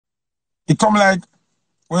It come like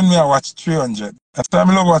when me I watch 300. That's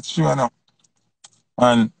time I love watch 300.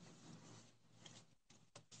 And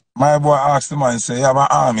my boy asked the man, say, you have an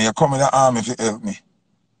army, you come in the army to help me.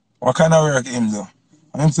 What kind of work him do?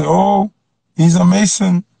 And him say, oh, he's a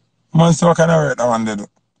mason. Man say, what kind of work that one they do?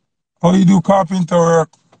 Oh, you do carpenter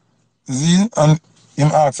work. See? And him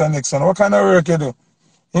ask the next one, what kind of work you do?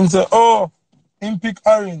 Him say, oh, him pick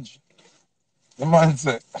orange. The man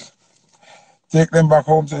say, take them back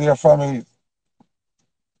home to their families.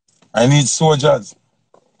 I need soldiers.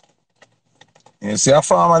 You see a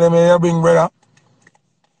farmer them here bring, brother?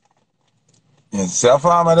 You see a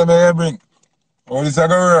farmer them here bring? Oh, this is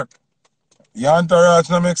gonna work. Your entourage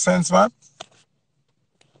don't make sense, man.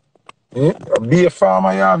 Yeah? Be a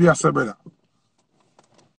farmer, you have yourself, brother.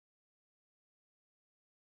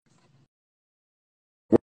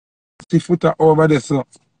 See Foota over there, so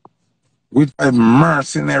with a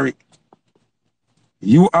mercenary.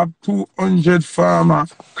 You have 200 farmer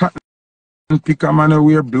cotton picker, man who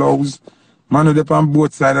wear blouse, man who dep on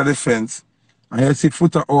both sides of the fence. And you see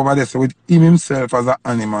Foota over there, so with him himself as an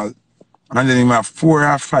animal. And then him have 4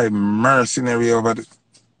 or 5 mercenary over there.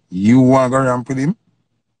 You want to go ramp with him?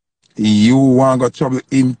 You want to go trouble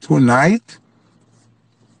him tonight?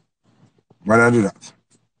 Brother, do that.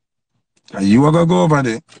 And you are going to go over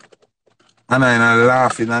there and I'm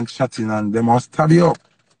laughing and chatting and they must stab you up.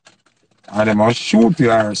 And they must shoot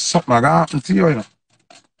you or something like that happen to you, you know.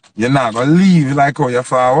 You're not going to leave like how you're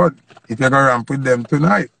forward if you're going to ramp with them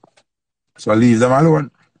tonight. So leave them alone.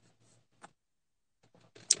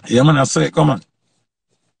 Yeah, man, I say, come on.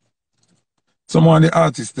 Some of the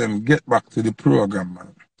artists them get back to the program,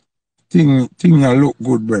 man. Thing you look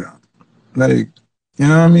good, brother. Like, you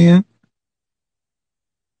know what I mean?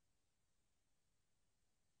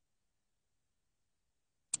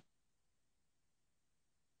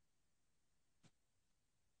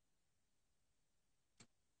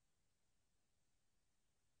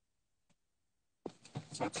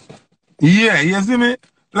 Yeah, you see me?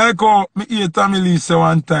 Like how me hear Tommy Lee say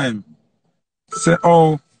one time. Say,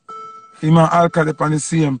 oh, him and Alka up on the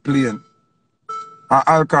same plane. And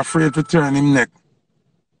Alka afraid to turn him neck.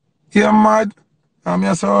 You mad? And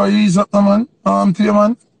I say, oh, ease up, no, man. I'm to you,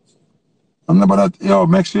 man. I'm not about that. Yo,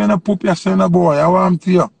 make sure you don't poop yourself in the boy. I want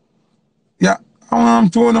to you. Yeah, I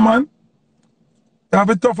want to you, man. You have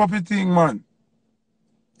to tough up your thing, man.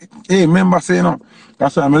 Hey, remember say, you know,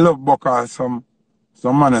 that's why I love Bucker. Some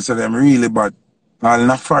man say them really bad. All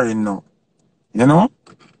not foreign now. You know?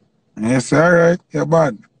 And you say, alright, you're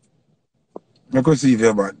bad. Make us see if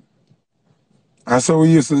you're bad. That's how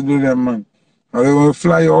we used to do them, man. And they will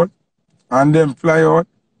fly out, and them fly out,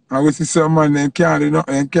 and we see some man, they can't do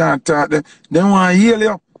nothing, they can't talk. They want to heal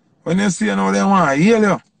you. When they see you now, they want to heal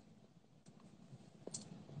you.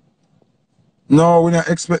 No, we don't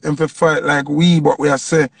expect them to fight like we, but we are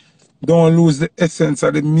say, don't lose the essence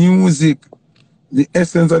of the music. The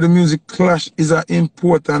essence of the music clash is an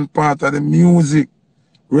important part of the music.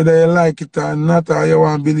 Whether you like it or not, or you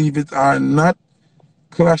want to believe it or not,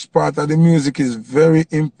 clash part of the music is very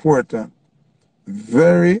important.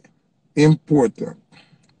 Very important.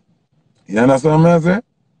 You understand what I'm saying?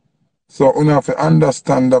 So you have to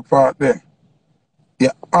understand the part there. You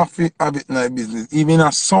have to have it in the business. Even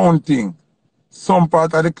a sound thing. Some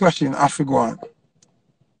part of the clashing have to go on.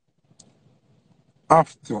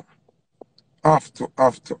 Have to. It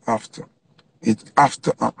have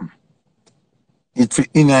to happen. It's an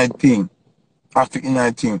inner thing. Have to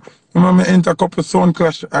inner thing. Remember, I enter a couple sound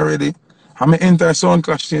clash already. And I enter a sound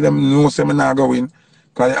clash, see them know say I'm not going.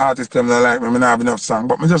 Because the artists them don't like me, I don't have enough song.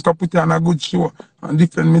 But I just got to put on a good show and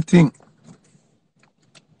defend me thing.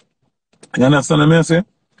 You understand what I say?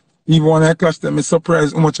 Even when I clash them, I'm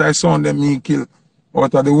surprised how much I sound them me kill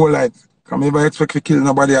out of the whole light. Because I never expect to kill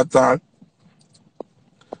nobody at all.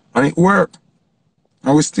 And it worked.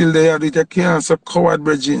 And we still there, you can't so coward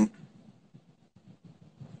bridging.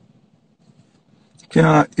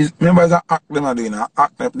 Remember it's an act them are doing,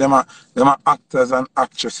 them are actors and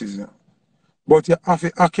actresses. But you have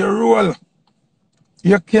to act your role.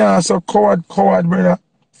 You can't so coward, brother.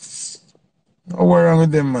 No what wrong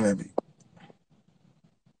with them, man.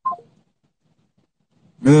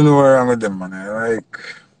 I don't know what wrong with them, man. Like,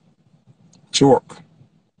 choke.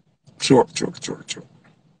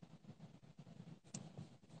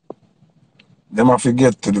 Them have to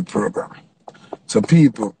get to the program. So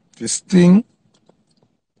people, this thing,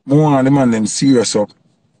 more on the man them serious up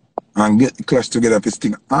and get the clash together for this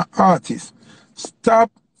thing. And artists, stop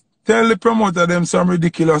tell the promoter them some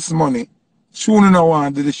ridiculous money. Tune no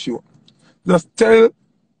want to do the show. Just tell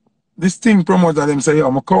this thing promoter them say, yo,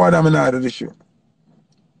 I'm a coward, I'm not do the show.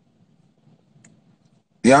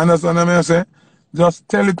 You understand what I say? Just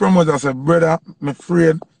tell the promoter, say, brother, I'm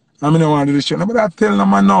afraid I don't want to do this show. No, but I tell them,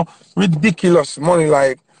 man, no, ridiculous money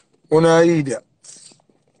like, when I idiot.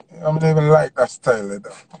 I don't even like that style like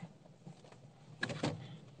that.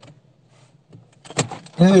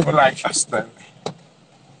 I don't even like that style.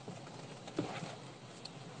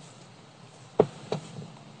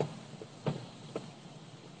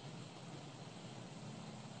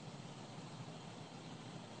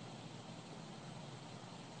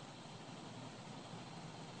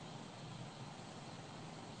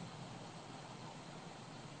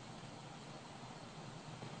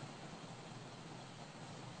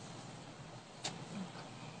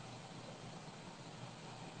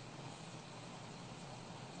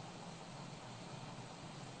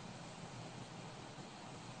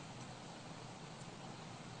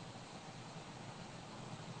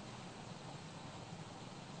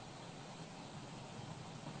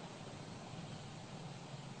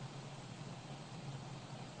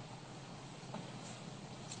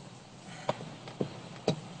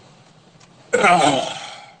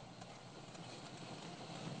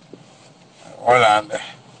 Hold on there.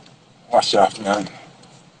 Wash off, man.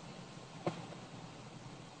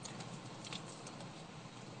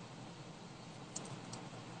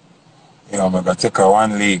 Yo, I'm gonna take a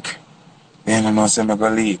one leak. Then you know, say I'm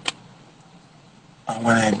gonna leak. And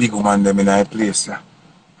when I big woman them in a place, I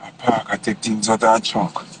park, I take things out of the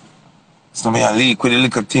trunk. So me a leak with the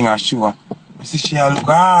little thing I show her. I see she a look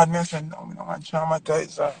hard. Me I say, no, me don't want to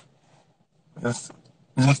traumatize her. Just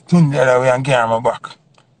turn the other way and get her my back.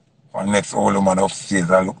 And next old woman upstairs,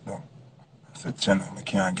 I look down. I said, Jenna, I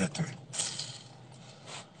can't get to it.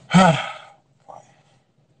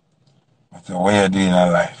 But what you doing in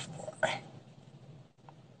life, boy?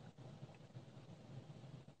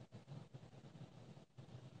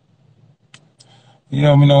 You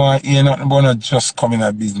know, me no want to hear nothing but not just come in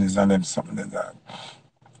a business and them something like that.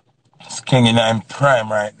 It's king in prime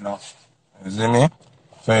right now. You see me?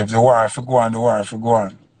 So if the war if you go on, the war if you go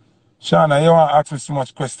on. Shana, you want to ask me so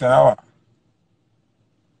much question, or what?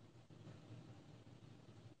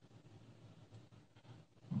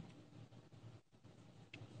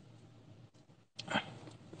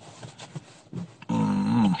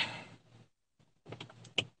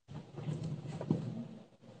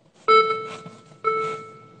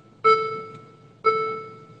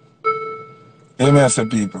 Hear me say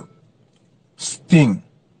people. Sting.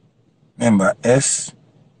 Remember,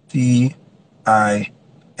 Sting.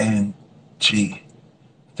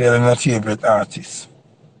 Tell them your favorite artist.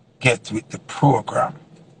 Get with the program.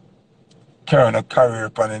 Carrying a career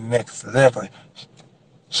upon the next level.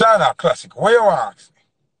 Shana Classic, what you ask?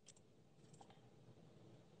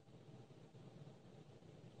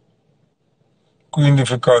 Queen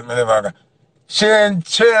difficult, me never got.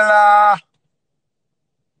 Chinchilla!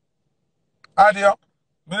 Adio.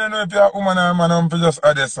 Me don't know if you're a woman or a man, I'm just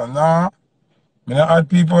add this one. No. Me don't add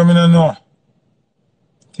people, me don't know.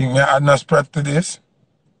 Think me add no spread to this?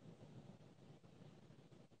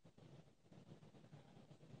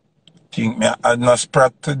 Think me add no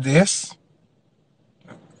spread to this?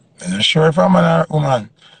 I'm not sure if I'm a man or a woman.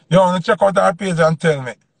 You want to check out our page and tell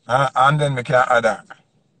me. And then we can add her.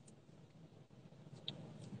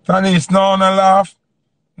 Tanis, no, no laugh.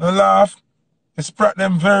 No laugh. It's spread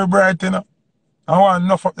them very bright, you know. I want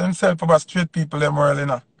enough of themselves about straight people them world, you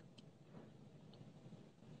know.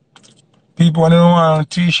 People when they don't want a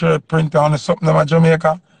t-shirt print on something them at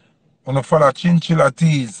Jamaica, when they follow chinchilla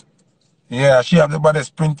tees. Yeah, she have the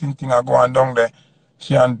baddest printing thing I go on down there.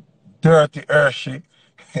 She and dirty Hershey.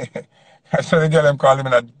 I saw the girl them call him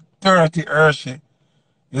in a dirty Hershey.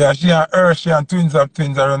 Yeah, she and Hershey and twins of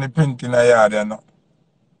twins are on the printing a yard, you know.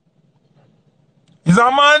 Is a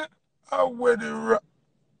man? Oh, where the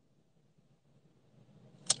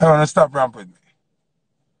I wanna stop ramping me.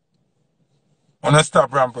 I wanna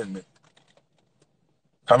stop ramping me.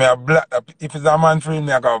 Come here, black that if it's a man for him,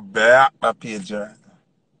 I go black that page right.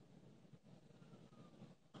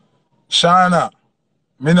 Shana,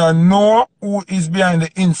 me don't know who is behind the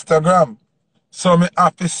Instagram. So me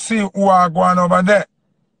have to see who are going over there.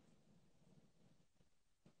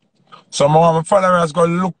 So my followers go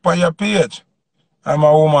look for your page. I'm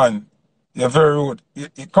a woman. You're very rude. You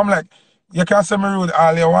come like, you can say me rude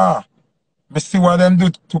all you want. Me see what them do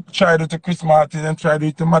to try to Chris Martin and try to do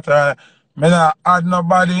it to matter. Me not add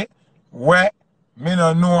nobody where me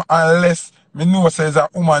no know unless me know says a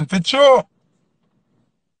woman for sure.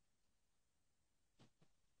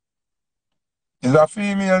 Is a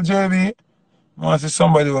female JB? I want to see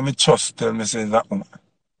somebody who me trust tell me say it's a woman.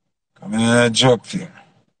 Come in a joke thing.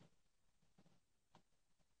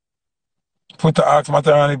 Foota ask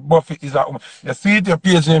Matterani if Buffy is a woman. You see it, your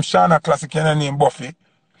page name Shana Classic and name Buffy.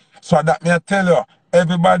 So that me I tell you,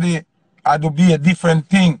 everybody had to be a different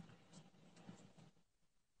thing.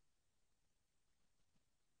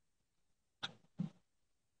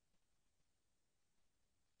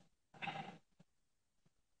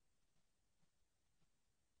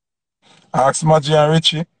 Ask Maggie and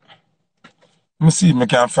Richie. Let me see if I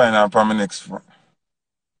can find her for my next one.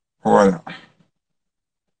 Voila.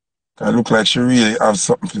 It look like she really have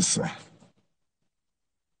something to say.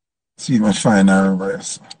 See if I find her over here.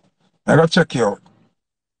 I gotta check you out.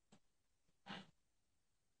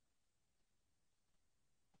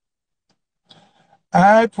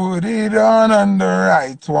 I put it on the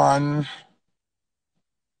right one.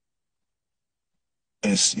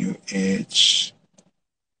 SUHSHAUNN.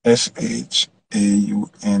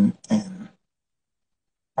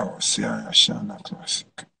 Oh, Sierra Shana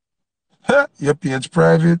Classic. Your page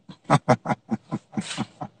private.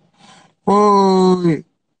 Oh,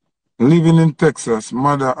 living in Texas,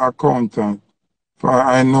 mother accountant. For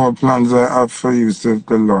I know plans I have for you, says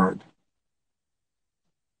the Lord.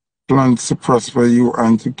 Plans to prosper you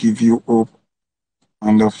and to give you hope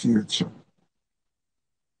and a future.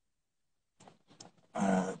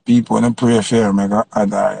 People in the pray for you, I got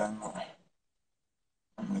add Let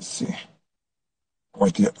me see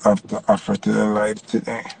what you have to offer to the life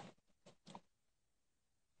today.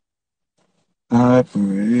 I put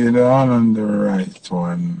it on the right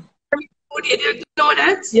one. You didn't know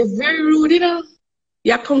that? You're very rude, you know?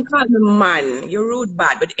 You can't call me man. You're rude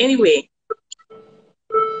bad. But anyway,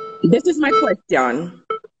 this is my question.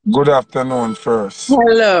 Good afternoon first.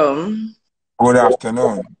 Hello. Good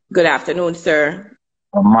afternoon. Good afternoon, sir.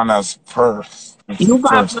 Manners first. You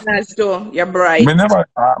have manners too. You're bright. Me never,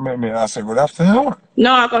 I say good afternoon.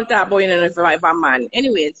 No, I can't talk about you if I'm a man.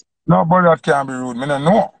 Anyways. No, but that can't be rude. Me no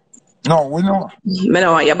know. No, we know. Me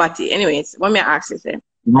don't want your body. Anyways, what may I ask you, sir?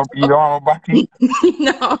 You don't want my body?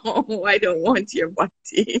 No, I don't want your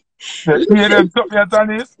body.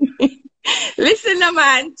 Listen, no,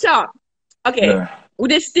 man. Chop. Okay. Yeah. With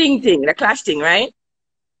this thing, the clash thing, right?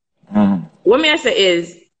 What may I say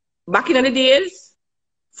is, back in the days,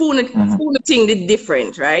 Foota thing did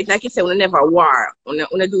different, right? Like you said, we never war. We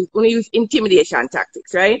use intimidation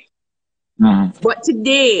tactics, right? But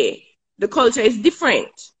today, the culture is different.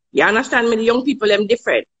 You understand me? The young people, them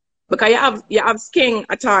different. Because you have skin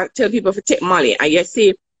attack, tell people to take money. And you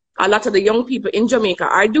see a lot of the young people in Jamaica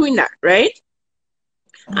are doing that, right?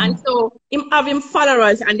 And so him having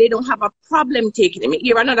followers and they don't have a problem taking him.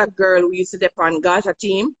 Here another girl who used to dip on Gaza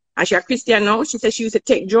team, and she's a Christian now, she said she used to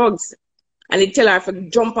take drugs. And they tell her to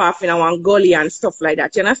jump off in a one gully and stuff like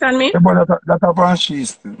that. You understand me? Yeah, but that upon she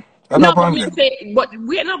still. No, but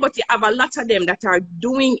you have a lot of them that are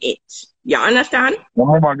doing it. You understand?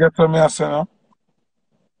 Mama, get to me, I say no.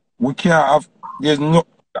 We can't have, there's no,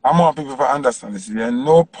 I want people to understand this. There's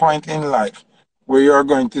no point in life where you're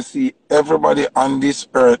going to see everybody on this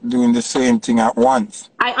earth doing the same thing at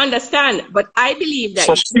once. I understand, but I believe that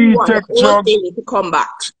so you want the whole thing to come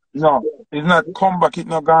back. No, it's not come back, it's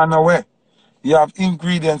not gone away. You have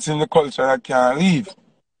ingredients in the culture that can't leave.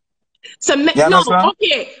 So no,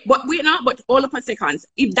 okay, but we're not. But all of a second,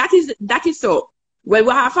 if that is so, well,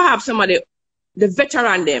 we have to have somebody, the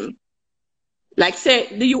veteran them, like say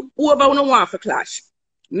whoever want for clash,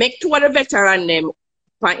 make two of the veteran them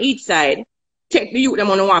on each side, take the youth them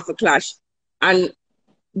on the one for clash, and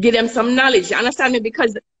give them some knowledge. You understand me?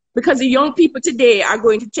 Because the young people today are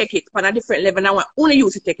going to take it on a different level. Now, only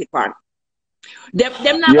you to take it on.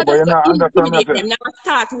 Them not going to intimidate them. Now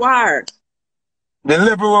start war. The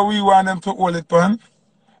level where we want them to hold it on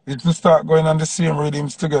is to start going on the same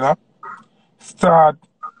rhythms together. Start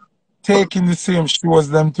taking the same shows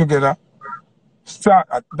them together.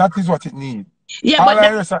 That is what it needs. Yeah, all the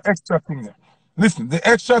rest are extra thing there. Listen, the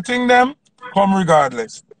extra thing them come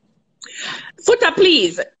regardless. Foota,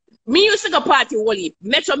 please. Me used to go party Wally.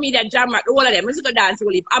 Metro Media Jam at all of them. I used to go dance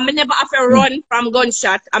Wally. I'm never have to run from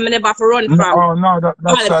gunshot. I'm never have to run from. Oh no,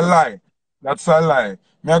 that's a lie. That's a lie.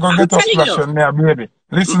 Me I go get a splash on me, baby.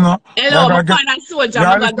 Listen now. Hello, my father soldier.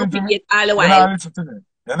 I'm going to pick it all the while. You're not listen to me.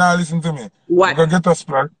 You're not listen to me. What? Me go get a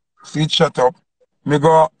splash. See it shut up. Me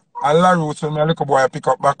go a la roots when me a little boy pick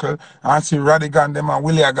up buckle and see Radigan them and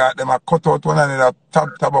Willie got them a cut out one another,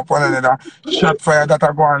 tab up one another, shot fire that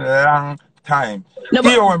a go on a long time. No,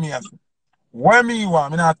 hear what me say. Why me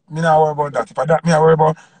want? Me not worry about that. If I that me I worry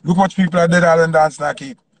about, look much people are dead all and dance not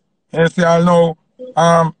keep. You see all know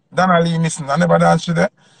Donna Lee missing. I never dance to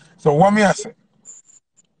that. So what me I say?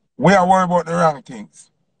 We are worried about the wrong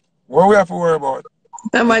things. What we have to worry about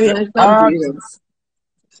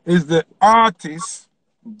is the artist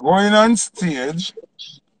going on stage,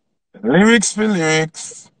 lyrics for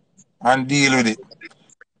lyrics, and deal with it.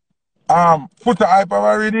 Foota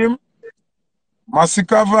hyper rhythm,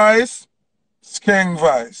 massacre voice, skeng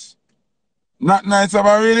voice. Not nice of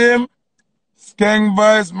a rhythm, skeng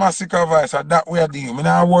voice, massacre voice. And that way I deal. I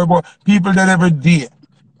don't worry about people that every day.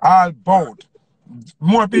 All bout.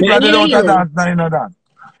 More people Me are dead hear out of you. dance than in a dance.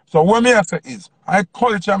 So what me I say is, I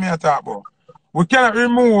culture me I talk about. We cannot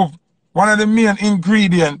remove one of the main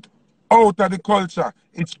ingredients out of the culture.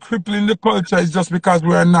 It's crippling the culture. It's just because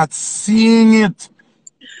we are not seeing it.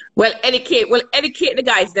 Well, educate the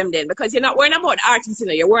guys them then, because you're not worrying about the artists,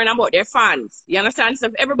 you're worrying about their fans. You understand? So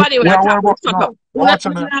if everybody would We have are talk worried about about shut up, no. we Watch don't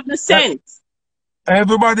me. have no sense.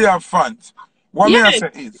 Everybody have fans. What me I Yes. say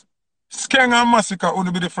is, Skeng and Massacre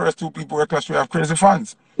only be the first two people who clash we have crazy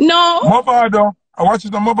fans. No, Mobado, I watch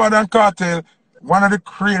it on Mobado and Cartel, one of the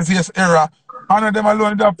craziest era. One of them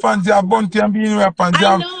alone they have fans, they have Bunty and Beanie have fans, they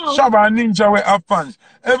I have know. Shabba and Ninja we have fans.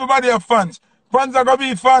 Everybody have fans. Fans are gonna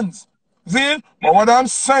be fans. See? But what I'm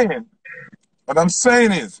saying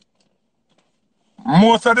is,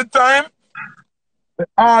 most of the time, the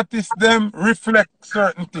artists them reflect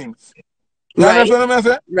certain things. You Right, understand what I'm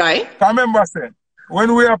saying? right. I remember I said,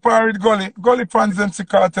 when we are part with Gully fans them see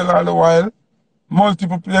Cartel all the while.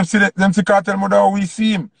 Multiple them see Cartel more than how we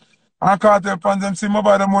see him. And Cartel fans them see more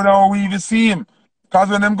about them more than how we even see him. Cause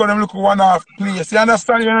when them go them look one half place. You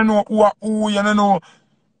understand? You don't know who are who, you don't know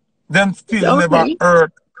them still never Okay.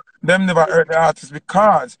 hurt. Them never hurt the artist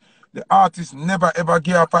because the artist never ever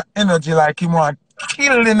give up an energy like him want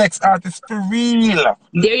kill the next artist for real.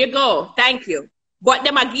 There you go. Thank you. But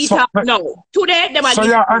them a get So up now. Today, them a so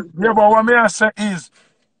get yeah, up yeah, now. but what me I say is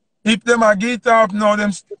if them a get up now,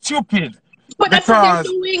 them stupid. But that's what they're Because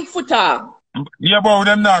doing, Foota. yeah, but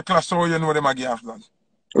them not clash, so you know them a give that.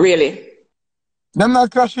 Really. Them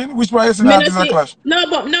not clashing? Which one is an Me no artist a see clash? no,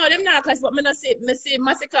 but no, them not class. But me see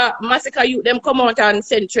massacre you them come out and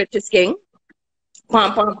send threat to Sking.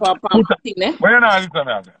 Pam pam pam pam Put pam thing, eh? why you not listen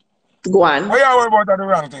me I say? Go Why on. you worry about the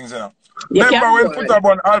wrong things, you know? You Remember can when go put on. up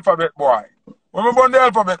on alphabet boy? When we burn the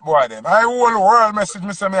alphabet boy then, I whole world message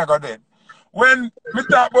me say me I got dead. When me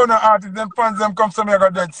talk about the artists, them fans them come say me I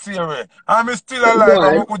got dead, stay away. I'm still Go alive,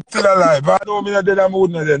 I'm on. still alive. I know me not dead, I'm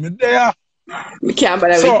not dead. Me there. We can't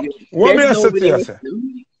bother with So, you. what me There's I say to nobody you, with say?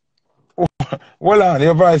 them. Hold on,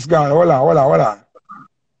 your voice gone. Hold on.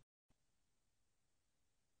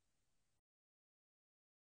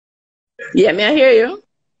 Yeah, may I hear you?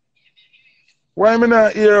 Why me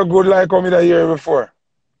not hear good like how me that hear before?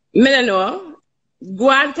 Me no know. Go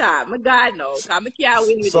on talk. Me God know. Cause me can't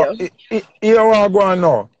win with So, you. here what I go on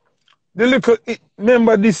now. The little,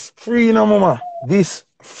 remember this free now, mama. This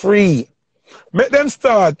free. Make them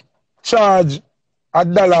start charge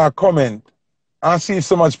 $1 comment and see if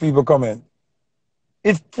so much people comment.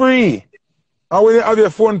 It's free. And when you have your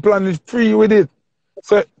phone plan, it's free with it.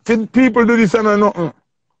 So people do this and nothing.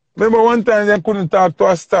 Remember one time they couldn't talk to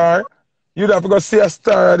a star. You'd have to go see a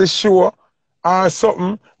star at the show or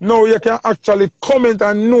something. Now you can actually comment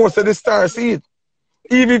and know so the star see it.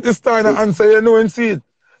 Even if the star not answer, you know and see it.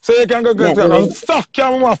 So you can go Yeah, get and stuff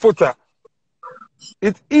camera footer.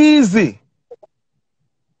 It's easy.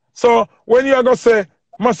 So when you are going to say,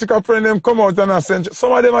 Massacre friend them come out and I send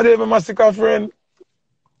some of them are even Massacre friend.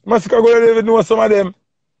 Massacre go to even know some of them.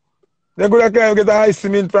 They go to get a high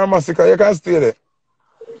cement from Massacre. You can stay there.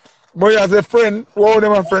 But you as a friend, wow,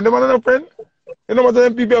 them a friend. Them are not a friend. You know what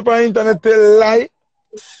them people up on the internet tell lie?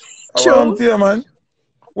 I want true. to tell you, man.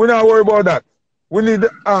 We not worry about that. We need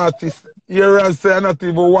the artist. Here and say not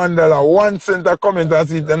even $1. 1 cent a comment and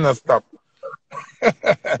see them not stop.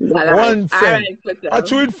 All right. One All cent. right, Foota. I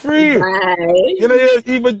treat free. You know, Bye.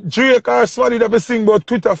 even Drake or somebody that be sing about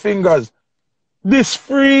Twitter fingers. This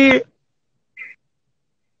free.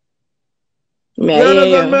 May You I hear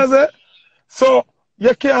understand me? you? I say? So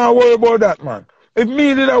you can't worry about that, man. If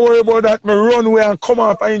me did I worry about that, me run away and come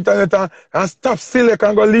off the internet and stop select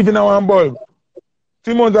and go live in our bulb.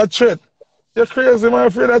 Timon that threat. You're crazy, man.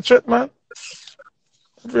 Afraid of that threat, man.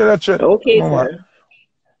 Afraid of that threat, Okay, mama. sir.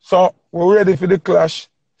 So we're ready for the clash.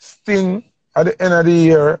 Sting at the end of the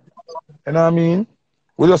year. You know what I mean?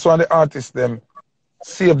 We just want the artists them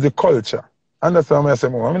save the culture. And that's why I say,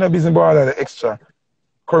 I'm not busy about all of the extra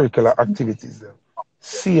curricular activities them.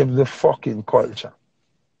 Save the fucking culture.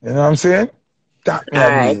 You know what I'm saying? That me All I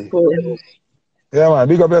right, believe. cool. Yeah, man.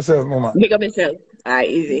 Big up yourself, mama. Big up yourself. All right,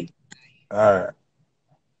 easy. All right.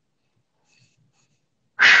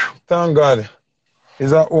 Thank God.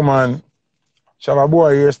 Is a woman. She have a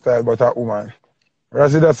boy hairstyle, but a woman.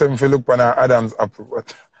 Razzie doesn't feel look on her Adam's apple,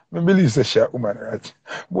 but I believe she's a woman, right?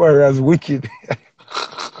 Boy, Raz wicked.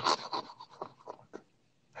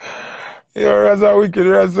 Yo, that's a wicked.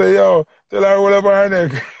 That's say, yo, tell her all about her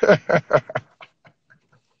neck.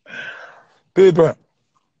 People,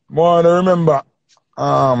 more to remember,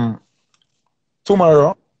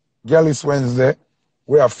 tomorrow, Gallis Wednesday,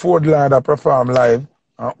 we have Ford Lada perform live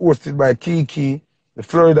and hosted by Kiki, the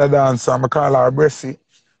Florida dancer, I call her Bressy,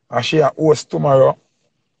 and she a host tomorrow.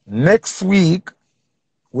 Next week,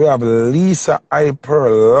 we have Lisa Hyper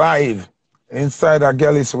live inside a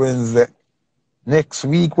Gallis Wednesday. Next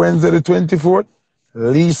week, Wednesday the 24th,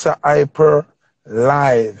 Lisa Hyper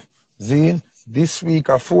live. Zine, this week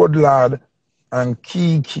a Ford Lad and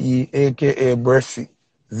Kiki, aka Bressy.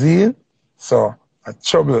 Zine, so a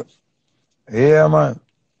trouble. Yeah, man.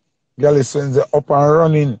 Gallis Wednesday up and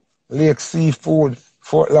running. Lake Seafood,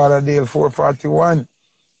 Fort Lauderdale 441.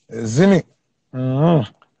 Zimmy.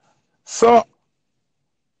 So,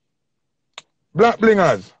 Black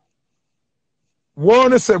Blingers,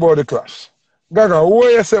 what you say about the clash? Gaga,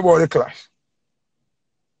 what you say about the clash?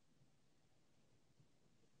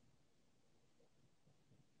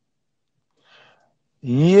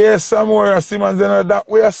 Yes, somewhere Simmons and that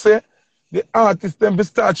way I say the artists them to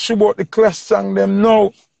start show about the clash song them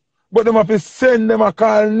now. But them have to send them a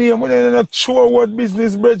call name. When they not show what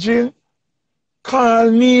business bridging. Call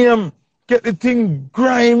name. Get the thing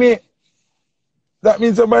grimy. That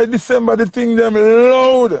means that by December the thing them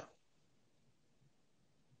loud.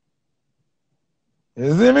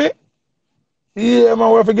 You see me? Yeah,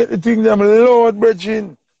 man, we have to get the thing them loud,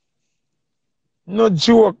 bridging. No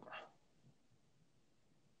joke.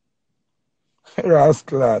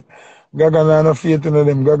 Rascal. Gaga not no faith in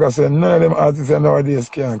them. Gaga said none of them artists nowadays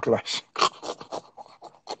can clash.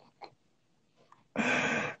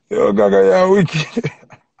 Yo, Gaga, you're wicked.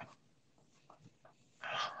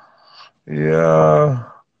 Yeah.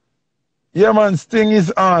 Yeah, man, Sting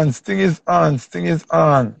is on. Sting is on. Sting is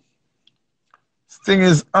on. Sting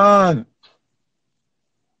is on.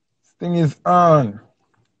 Sting is on.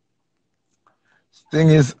 Sting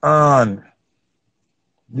is on.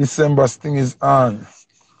 December Sting is on.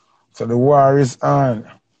 So the war is on.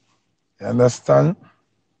 You understand?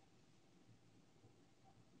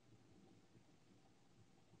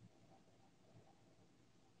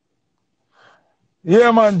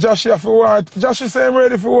 Yeah, man, Josh here for war. Josh say I'm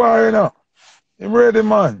ready for war, you know. I'm ready,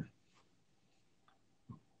 man.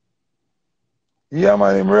 Yeah,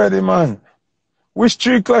 man, I'm ready, man. Which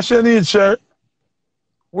three clash you need, sir?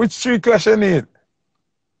 Which three clash you need?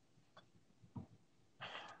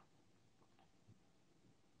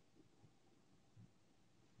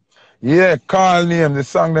 Yeah, call name. The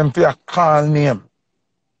song them for a call name.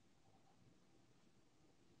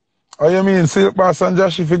 Oh, you mean Silk Bass and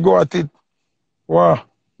Josh if you go at it? Wow.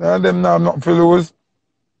 None of them now have nothing to lose.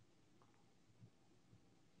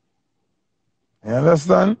 You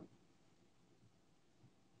understand?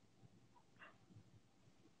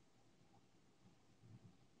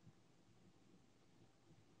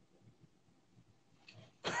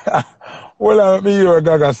 Well, I me hear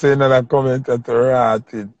Gaga say another commenter to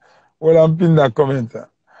Ratted. Well, I'm pin that commenter.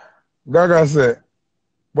 Gaga say,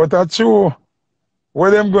 but that's true.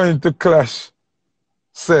 When them going to clash,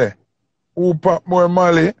 say, who pop more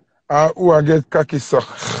Mali or who I get cocky suck.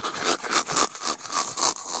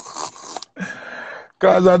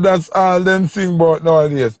 Because that's all them sing about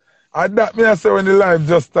nowadays. And that me I say when the live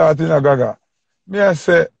just started in a Gaga. Me I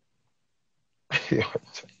say,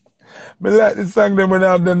 me like the song them when they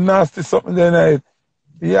have the nasty something there night.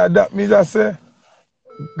 Yeah, that me just say.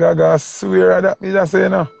 Gaga swear that me just say, you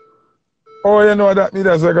know. Oh, you know that me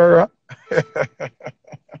just say, Gaga?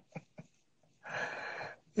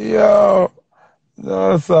 Yo,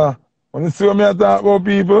 no, sir. When you see what me I talk about,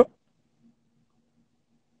 people,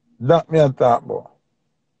 that me I talk about.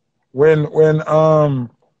 When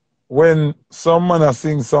some man a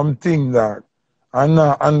sing something that I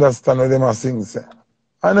not understand what them a sing say.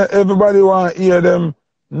 And everybody want to hear them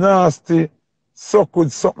nasty, suck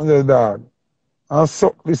with something the dog. And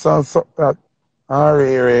suck this and suck that. And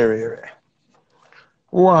re.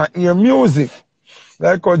 We want to hear music.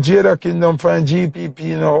 Like how Jada Kingdom find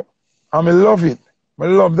GPP now. And I love it. I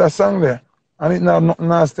love that song there. And it not nothing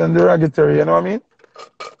nasty and derogatory, you know what I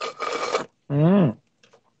mean?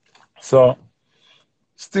 So,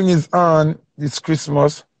 Sting is on this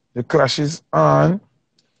Christmas. The clash is on.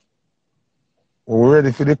 We're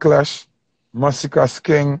ready for the clash. Massacre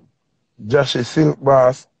Skeng, Josh Silk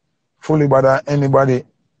Bass, fully bother anybody.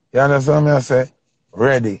 You understand me? I say,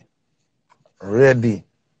 ready. Ready.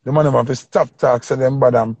 The man have to stop talk so them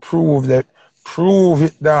bad and prove that. Prove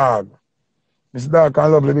it, dog. Mr. Dog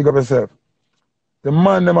can lovely big up yourself. The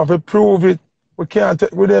man them have to prove it. We can't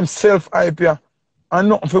take with them self-hype here and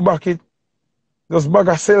nothing for back it. Just bag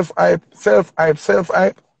of self-hype,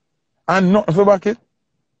 and nothing for back it.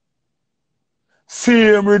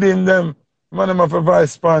 Same rhythm them. Man, them have a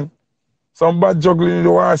voice span. Some bad juggling in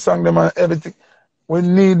the war song them and everything. We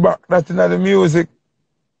need back that in the music.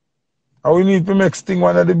 And we need to make Sting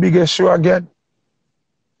one of the biggest show again.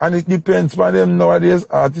 And it depends on them nowadays.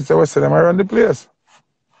 Artists always say them around the place.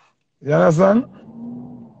 You understand?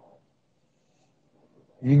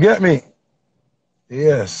 You get me?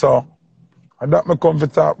 Yeah, so and that me come to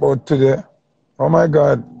talk about today. Oh my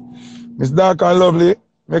God. Miss Dark and Lovely,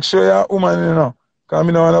 make sure you're a woman, you know. Because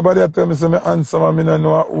I know nobody tell me I'm handsome and I don't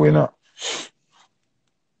know who, you know.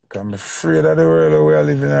 Because I'm afraid of the world we are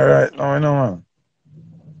living in right now, you know, man.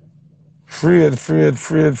 Afraid. Really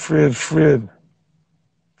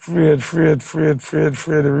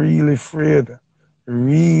afraid.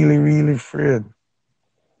 Really afraid.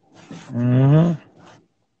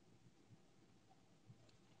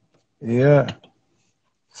 Yeah.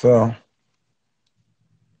 So.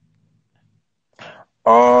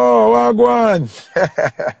 Oh, Wagwan.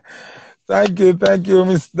 Thank you,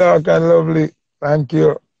 Miss Dark and Lovely. Thank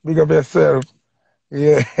you. Big up yourself.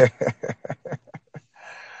 Yeah.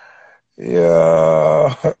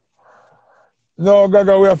 Yeah. No,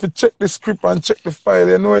 Gaga, we have to check the script and check the file.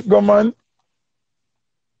 You know it, go, man?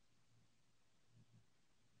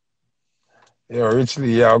 Yeah, Rich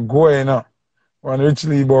Lee, yeah, go in now. When Rich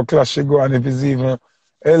Lee about clash, you go on if it's even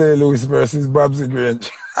L.A. Lewis versus Babsy Grange.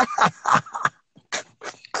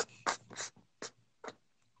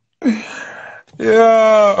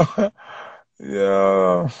 Yeah.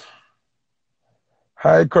 Yeah.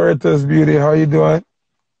 Hi, Curtis Beauty. How you doing?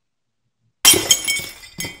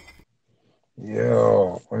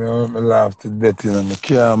 Yo, when you make me laugh to death, you know, I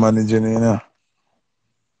can't manage it, you know.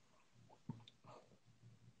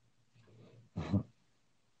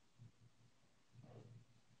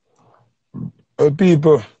 Hey,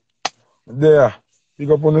 people, there, pick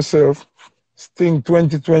up on yourself. Sting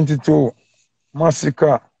 2022,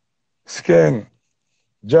 Massacre, Skeng,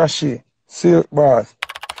 Joshy, Silk Bass,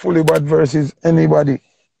 Fully Bad versus anybody.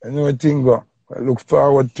 You know what thing go. I look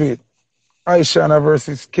forward to it. Aishana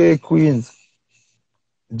versus K Queens.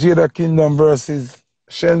 Jada Kingdom versus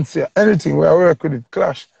Shensia. Anything where I work with it.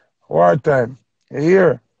 Clash. Wartime. You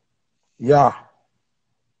hear? Yeah.